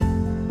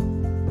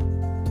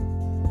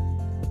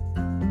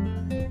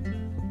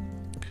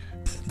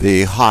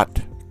The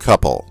Hot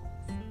Couple.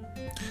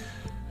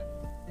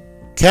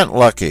 Kent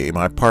Lucky,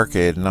 my park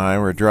aide, and I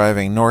were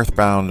driving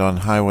northbound on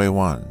Highway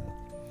 1.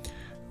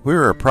 We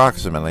were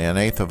approximately an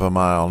eighth of a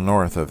mile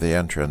north of the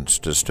entrance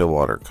to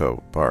Stillwater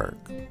Cove Park.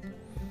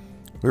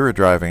 We were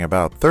driving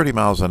about 30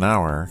 miles an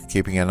hour,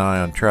 keeping an eye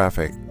on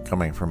traffic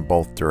coming from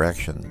both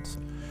directions.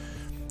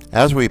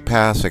 As we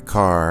pass a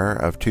car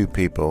of two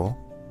people,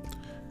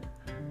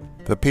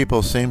 the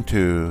people seem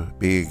to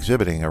be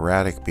exhibiting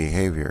erratic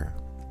behavior.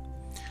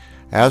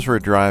 As we're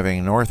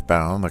driving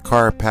northbound, the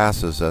car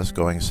passes us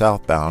going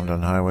southbound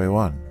on Highway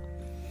 1.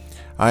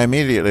 I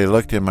immediately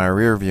looked in my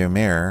rearview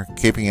mirror,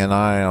 keeping an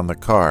eye on the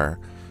car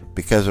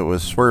because it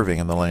was swerving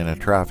in the lane of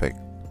traffic.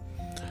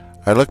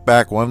 I looked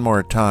back one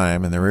more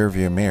time in the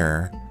rearview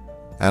mirror,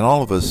 and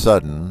all of a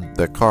sudden,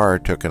 the car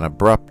took an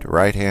abrupt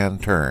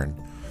right-hand turn,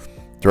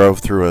 drove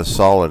through a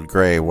solid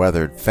gray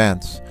weathered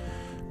fence,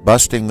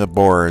 busting the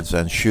boards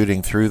and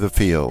shooting through the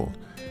field,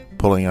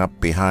 pulling up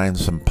behind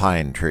some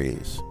pine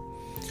trees.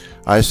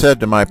 I said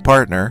to my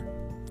partner,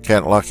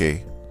 Kent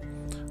Lucky,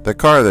 the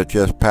car that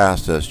just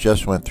passed us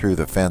just went through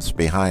the fence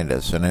behind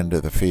us and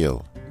into the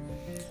field.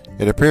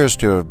 It appears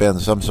to have been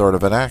some sort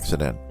of an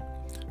accident.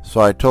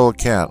 So I told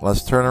Kent,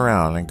 let's turn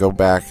around and go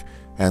back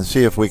and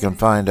see if we can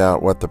find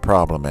out what the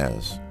problem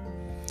is.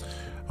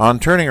 On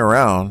turning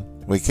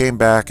around, we came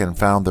back and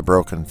found the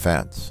broken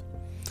fence.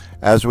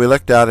 As we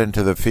looked out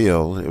into the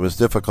field, it was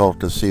difficult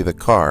to see the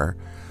car,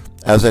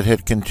 as it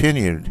had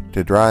continued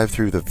to drive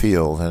through the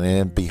field and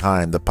in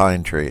behind the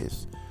pine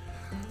trees.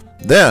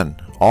 Then,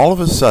 all of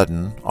a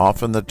sudden,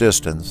 off in the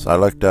distance, I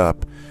looked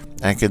up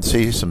and could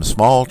see some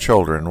small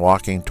children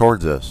walking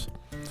towards us.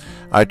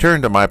 I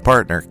turned to my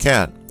partner,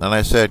 Kent, and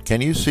I said,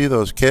 "Can you see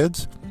those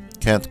kids?"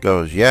 Kent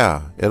goes,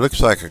 "Yeah, it looks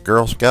like a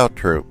Girl Scout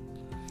troop."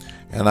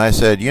 And I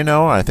said,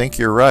 I think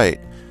you're right,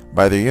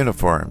 by their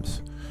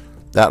uniforms.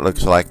 That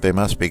looks like they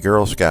must be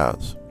Girl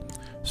Scouts.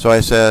 So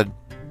I said,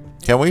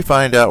 "Can we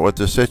find out what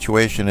the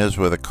situation is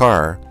with the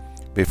car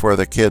before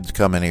the kids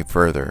come any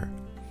further?"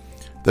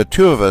 The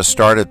two of us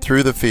started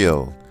through the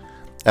field.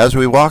 As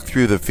we walked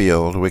through the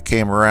field, we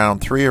came around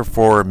 3 or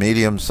 4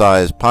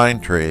 medium-sized pine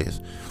trees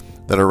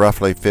that are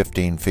roughly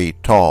 15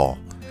 feet tall.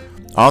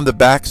 On the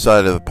back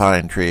side of the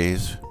pine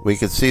trees, we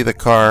could see the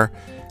car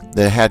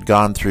that had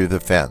gone through the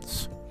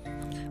fence.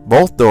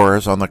 Both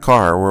doors on the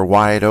car were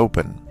wide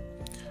open.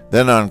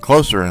 Then on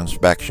closer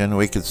inspection,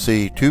 we could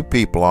see 2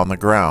 people on the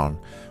ground,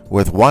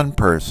 with one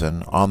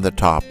person on the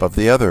top of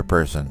the other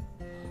person.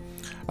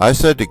 I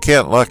said to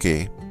Kent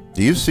Lucky,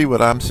 "Do you see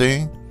what I'm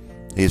seeing?"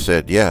 He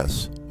said,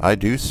 "Yes, I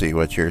do see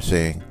what you're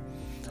seeing."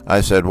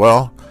 I said,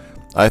 "Well,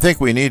 I think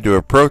we need to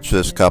approach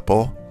this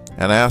couple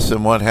and ask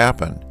them what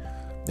happened,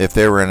 if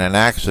they were in an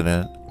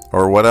accident,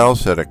 or what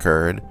else had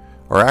occurred,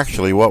 or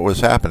actually what was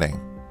happening."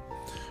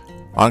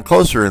 On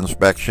closer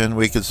inspection,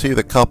 we could see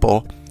the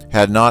couple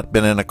had not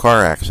been in a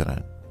car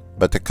accident,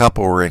 but the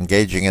couple were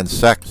engaging in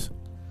sex.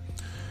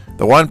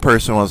 The one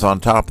person was on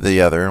top of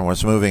the other and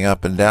was moving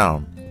up and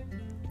down.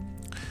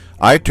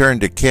 I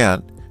turned to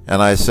Kent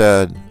and I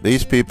said,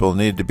 "These people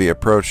need to be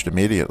approached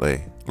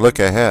immediately. Look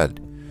ahead."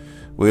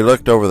 We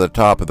looked over the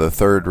top of the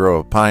 3rd row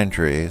of pine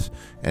trees,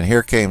 and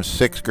here came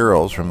 6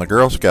 girls from the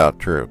Girl Scout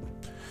troop.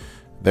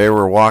 They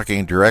were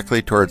walking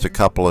directly towards the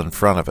couple in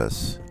front of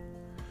us.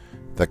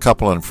 The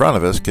couple in front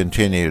of us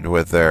continued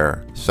with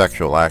their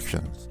sexual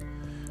actions.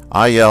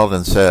 I yelled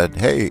and said,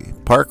 "Hey,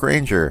 park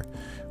ranger,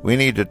 we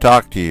need to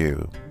talk to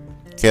you."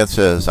 Kent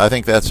says, "I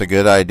think that's a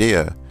good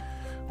idea.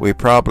 We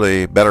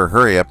probably better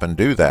hurry up and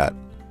do that."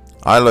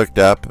 I looked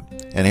up,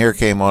 and here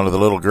came one of the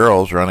little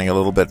girls running a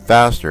little bit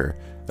faster,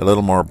 a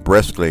little more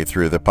briskly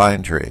through the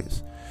pine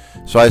trees.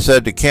 So I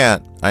said to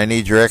Kent, "I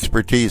need your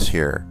expertise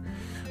here.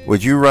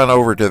 Would you run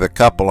over to the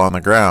couple on the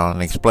ground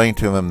and explain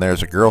to them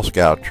there's a Girl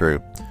Scout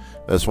troop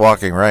that's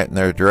walking right in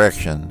their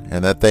direction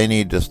and that they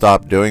need to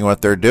stop doing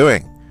what they're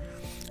doing?"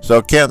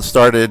 So Kent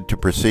started to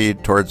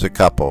proceed towards the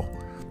couple,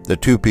 the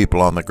 2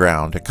 people on the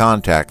ground, to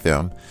contact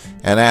them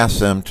and ask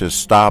them to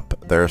stop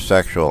their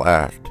sexual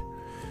act.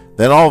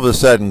 Then all of a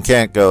sudden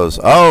Kent goes,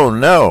 "Oh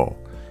no!"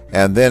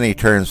 And then he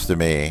turns to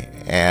me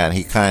and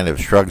he kind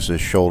of shrugs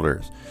his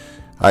shoulders.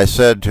 I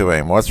said to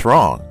him, "What's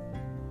wrong?"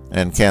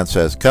 And Kent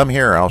says, "Come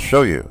here, I'll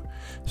show you."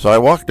 So I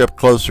walked up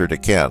closer to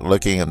Kent,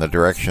 looking in the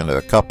direction of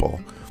the couple,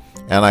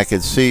 and I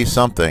could see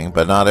something,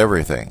 but not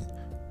everything.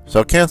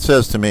 So Kent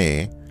says to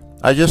me,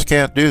 "I just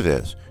can't do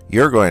this.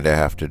 You're going to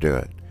have to do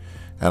it."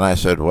 And I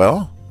said,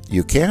 "Well,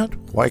 you can't?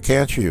 Why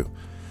can't you?"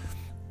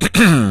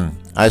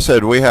 I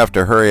said, "We have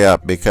to hurry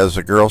up because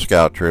the Girl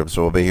Scout troops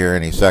will be here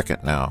any second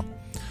now."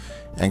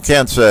 And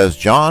Kent says,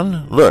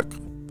 "John, look,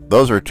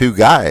 those are 2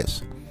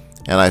 guys."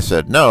 And I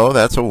said, "No,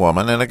 that's a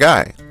woman and a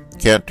guy."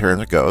 Kent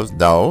turns and goes,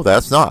 "No,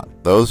 that's not.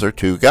 Those are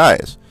 2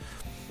 guys."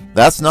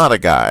 "That's not a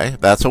guy,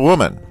 that's a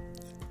woman."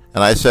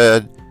 And I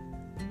said,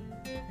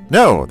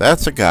 "No,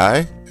 that's a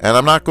guy, and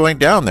I'm not going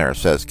down there,"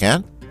 says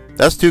Kent.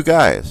 "That's 2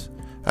 guys."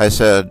 I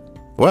said,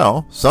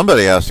 "Well,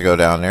 somebody has to go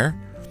down there."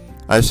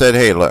 I said,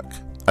 "Hey, look,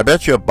 I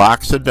bet you a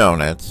box of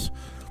donuts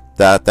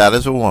that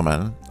is a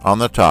woman on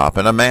the top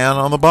and a man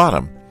on the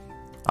bottom.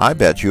 I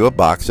bet you a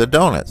box of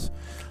donuts.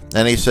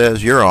 And he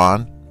says, you're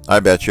on. I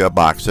bet you a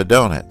box of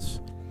donuts.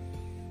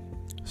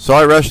 So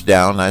I rushed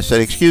down and I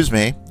said, excuse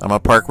me, I'm a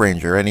park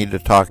ranger. I need to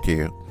talk to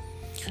you.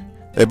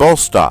 They both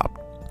stopped.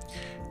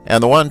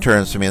 And the one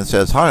turns to me and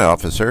says, hi,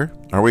 officer.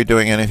 Are we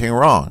doing anything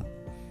wrong?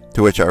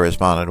 To which I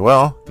responded,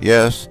 well,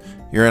 yes,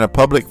 you're in a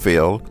public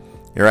field.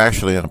 You're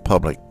actually in a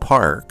public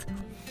park.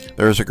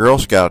 There's a Girl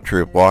Scout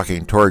troop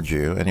walking towards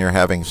you, and you're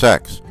having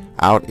sex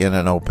out in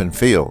an open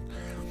field.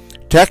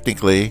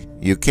 Technically,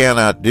 you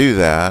cannot do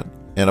that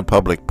in a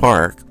public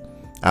park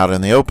out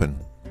in the open.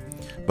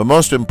 But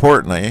most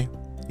importantly,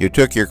 you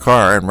took your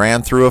car and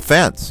ran through a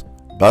fence,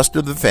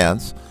 busted the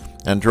fence,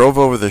 and drove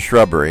over the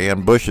shrubbery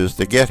and bushes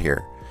to get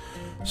here.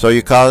 So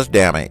you caused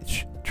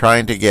damage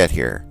trying to get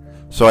here.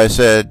 So I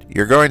said,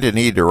 you're going to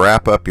need to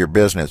wrap up your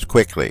business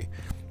quickly.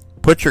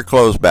 Put your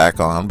clothes back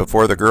on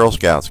before the Girl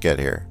Scouts get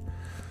here.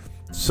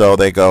 So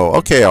they go,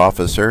 okay,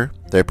 officer.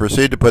 They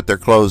proceed to put their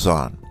clothes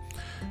on.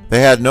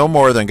 They had no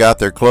more than got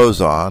their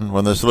clothes on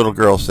when this little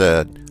girl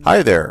said,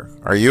 hi there,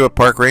 are you a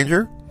park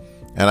ranger?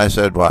 And I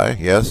said, why,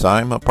 yes,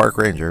 I'm a park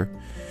ranger.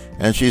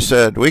 And she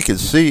said, we could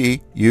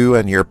see you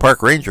and your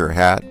park ranger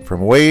hat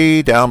from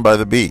way down by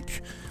the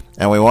beach,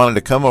 and we wanted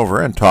to come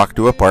over and talk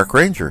to a park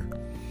ranger.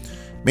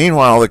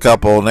 Meanwhile, the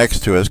couple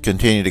next to us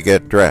continued to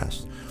get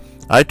dressed.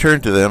 I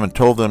turned to them and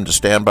told them to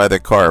stand by the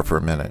car for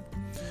a minute.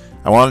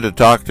 I wanted to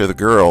talk to the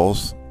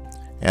girls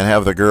and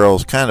have the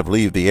girls kind of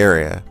leave the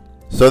area.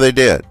 So they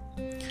did.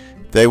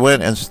 They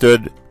went and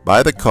stood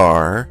by the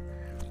car,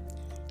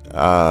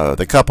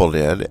 the couple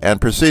did, and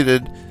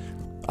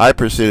I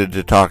proceeded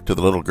to talk to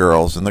the little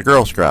girls in the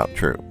Girl Scout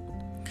troop.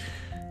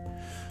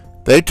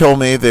 They told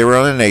me they were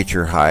on a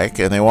nature hike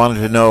and they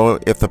wanted to know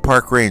if the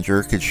park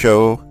ranger could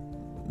show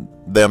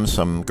them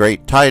some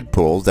great tide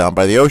pools down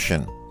by the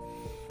ocean.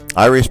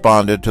 I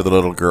responded to the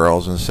little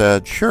girls and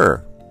said,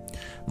 sure.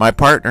 My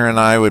partner and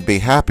I would be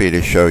happy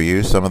to show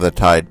you some of the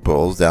tide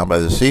pools down by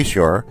the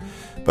seashore,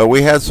 but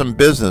we had some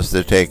business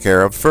to take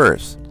care of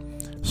first.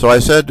 So I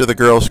said to the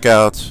Girl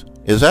Scouts,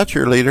 is that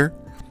your leader?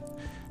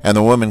 And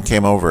the woman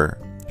came over.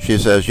 She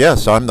says,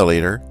 yes, I'm the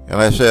leader.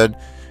 And I said,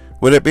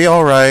 would it be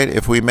all right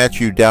if we met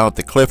you down at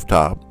the cliff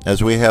top,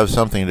 as we have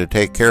something to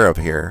take care of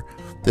here?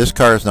 This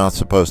car is not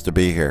supposed to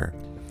be here.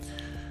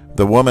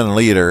 The woman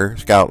leader,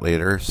 scout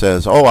leader,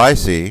 says, oh, I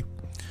see.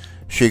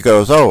 She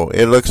goes, oh,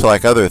 it looks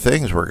like other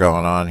things were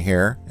going on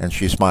here, and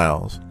she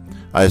smiles.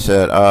 I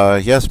said,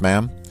 yes,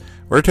 ma'am.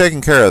 We're taking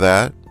care of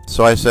that.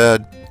 So I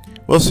said,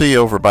 we'll see you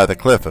over by the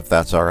cliff if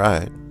that's all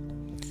right.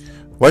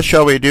 What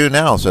shall we do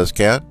now, says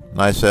Kent.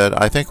 And I said,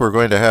 I think we're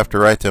going to have to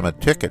write them a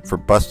ticket for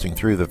busting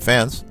through the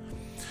fence.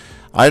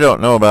 I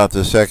don't know about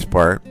the sex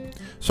part.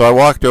 So I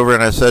walked over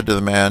and I said to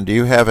the man, do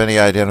you have any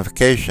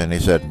identification? He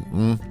said,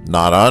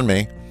 not on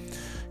me.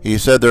 He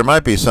said there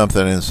might be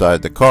something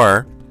inside the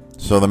car.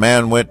 So the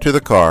man went to the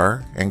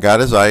car and got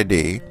his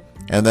ID,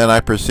 and then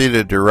I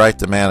proceeded to write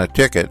the man a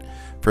ticket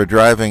for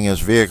driving his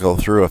vehicle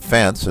through a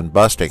fence and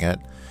busting it,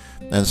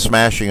 and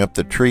smashing up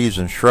the trees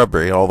and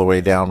shrubbery all the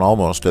way down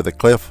almost to the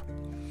cliff.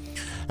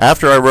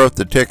 After I wrote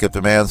the ticket,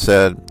 the man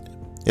said,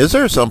 is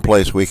there some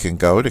place we can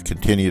go to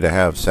continue to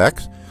have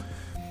sex?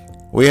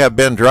 We have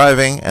been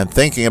driving and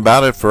thinking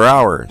about it for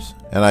hours.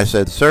 And I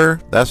said, sir,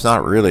 that's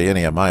not really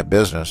any of my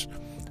business.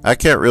 I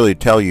can't really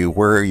tell you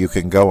where you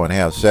can go and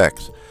have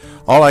sex.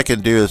 All I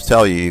can do is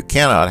tell you you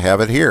cannot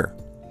have it here.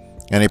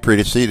 And he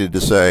proceeded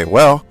to say,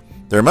 well,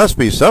 there must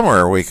be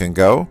somewhere we can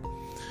go.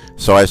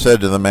 So I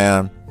said to the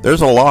man,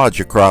 there's a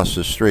lodge across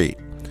the street.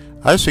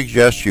 I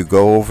suggest you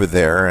go over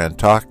there and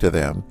talk to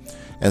them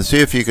and see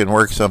if you can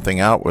work something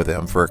out with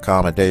them for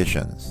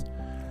accommodations.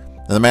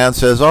 And the man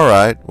says, all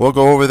right, we'll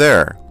go over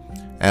there.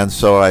 And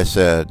so I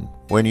said,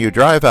 when you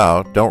drive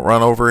out, don't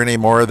run over any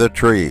more of the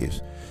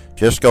trees.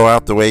 Just go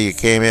out the way you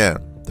came in.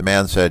 The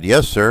man said,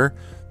 yes, sir.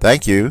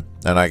 Thank you.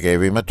 And I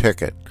gave him a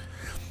ticket.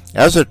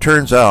 As it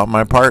turns out,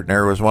 my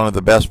partner was one of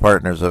the best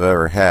partners I've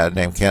ever had,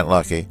 named Kent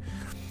Lucky.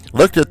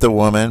 Looked at the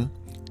woman,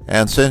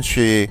 and since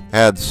she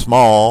had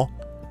small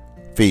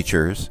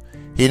features,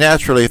 he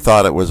naturally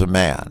thought it was a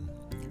man.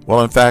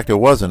 Well, in fact, it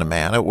wasn't a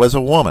man. It was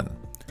a woman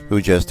who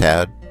just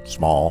had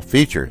small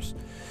features.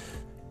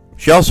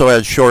 She also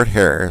had short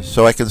hair,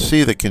 so I can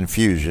see the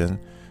confusion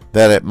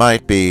that it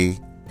might be,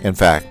 in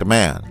fact, a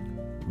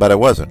man. But it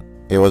wasn't.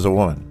 It was a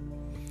woman.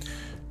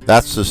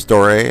 That's the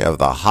story of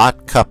the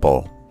hot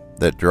couple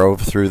that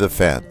drove through the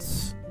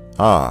fence.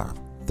 Ah,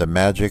 the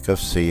magic of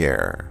sea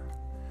air.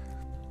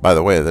 By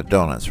the way, the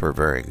donuts were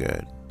very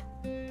good.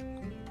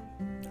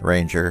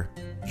 Ranger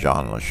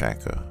John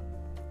Lashenko.